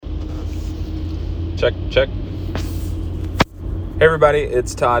Check. Hey everybody,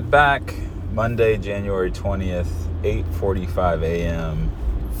 it's Todd back. Monday, January 20th, 8:45 a.m.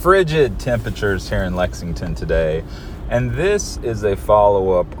 Frigid temperatures here in Lexington today. And this is a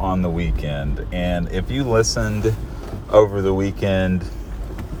follow-up on the weekend. And if you listened over the weekend,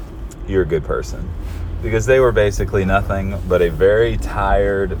 you're a good person. Because they were basically nothing but a very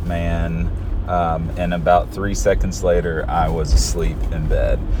tired man. And about 3 seconds later, I was asleep in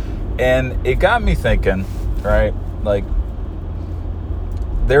bed. And it got me thinking, right? Like,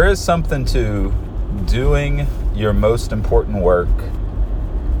 there is something to doing your most important work.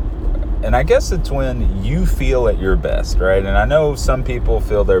 And I guess it's when you feel at your best, right? And I know some people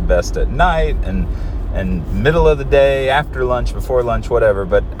feel their best at night and middle of the day, after lunch, before lunch, whatever.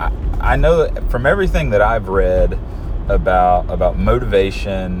 But I know that from everything that I've read about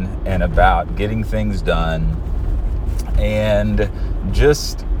motivation and about getting things done and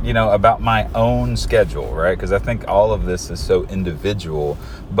just, about my own schedule, right? Because I think all of this is so individual.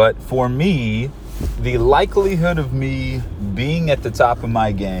 But for me, the likelihood of me being at the top of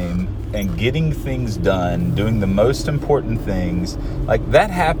my game and getting things done, doing the most important things, like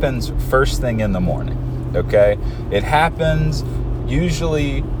that happens first thing in the morning, okay? It happens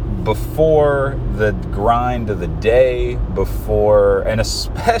usually before the grind of the day, and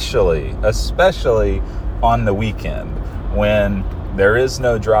especially on the weekend when there is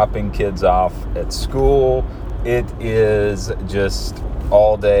no dropping kids off at school. It is just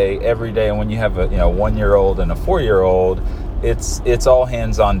all day, every day. And when you have a 1-year-old and a 4-year-old, it's all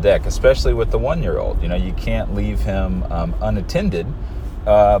hands on deck, especially with the 1-year-old. You can't leave him unattended.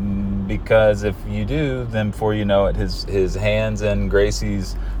 Because if you do, then before you know it, his hand's in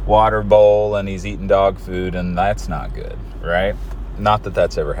Gracie's water bowl and he's eating dog food, and that's not good, right? Not that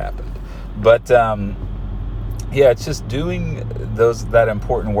that's ever happened. But, it's just doing that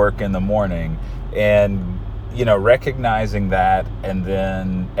important work in the morning and, recognizing that and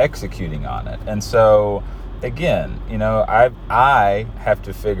then executing on it. And so, again, I have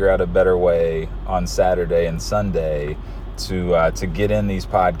to figure out a better way on Saturday and Sunday to get in these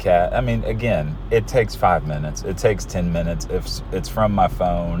podcasts. I mean, again, it takes 5 minutes. It takes 10 minutes if it's from my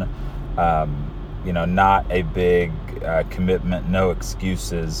phone. Not a big commitment, no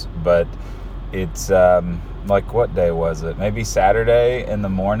excuses, but it's like, what day was it? Maybe Saturday in the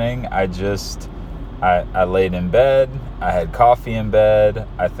morning. I laid in bed. I had coffee in bed.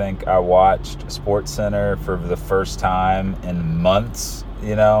 I think I watched SportsCenter for the first time in months,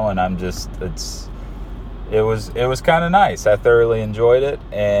 and it was kind of nice. I thoroughly enjoyed it.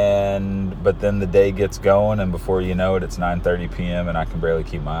 But then the day gets going, and before you know it, it's 9:30 p.m. and I can barely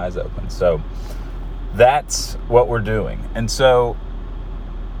keep my eyes open. So that's what we're doing. And so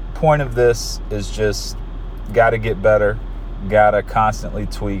point of this is just got to get better, got to constantly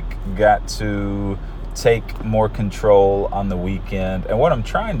tweak, got to take more control on the weekend. And what I'm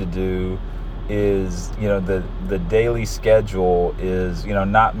trying to do is, the daily schedule is,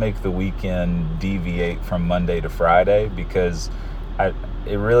 not make the weekend deviate from Monday to Friday, because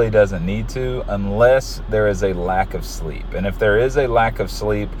it really doesn't need to, unless there is a lack of sleep. And if there is a lack of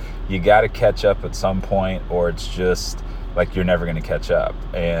sleep, you got to catch up at some point, or it's just like you're never going to catch up.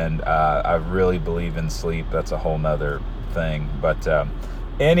 And I really believe in sleep. That's a whole nother thing. But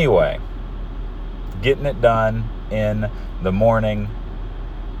anyway, getting it done in the morning.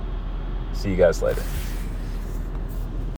 See you guys later.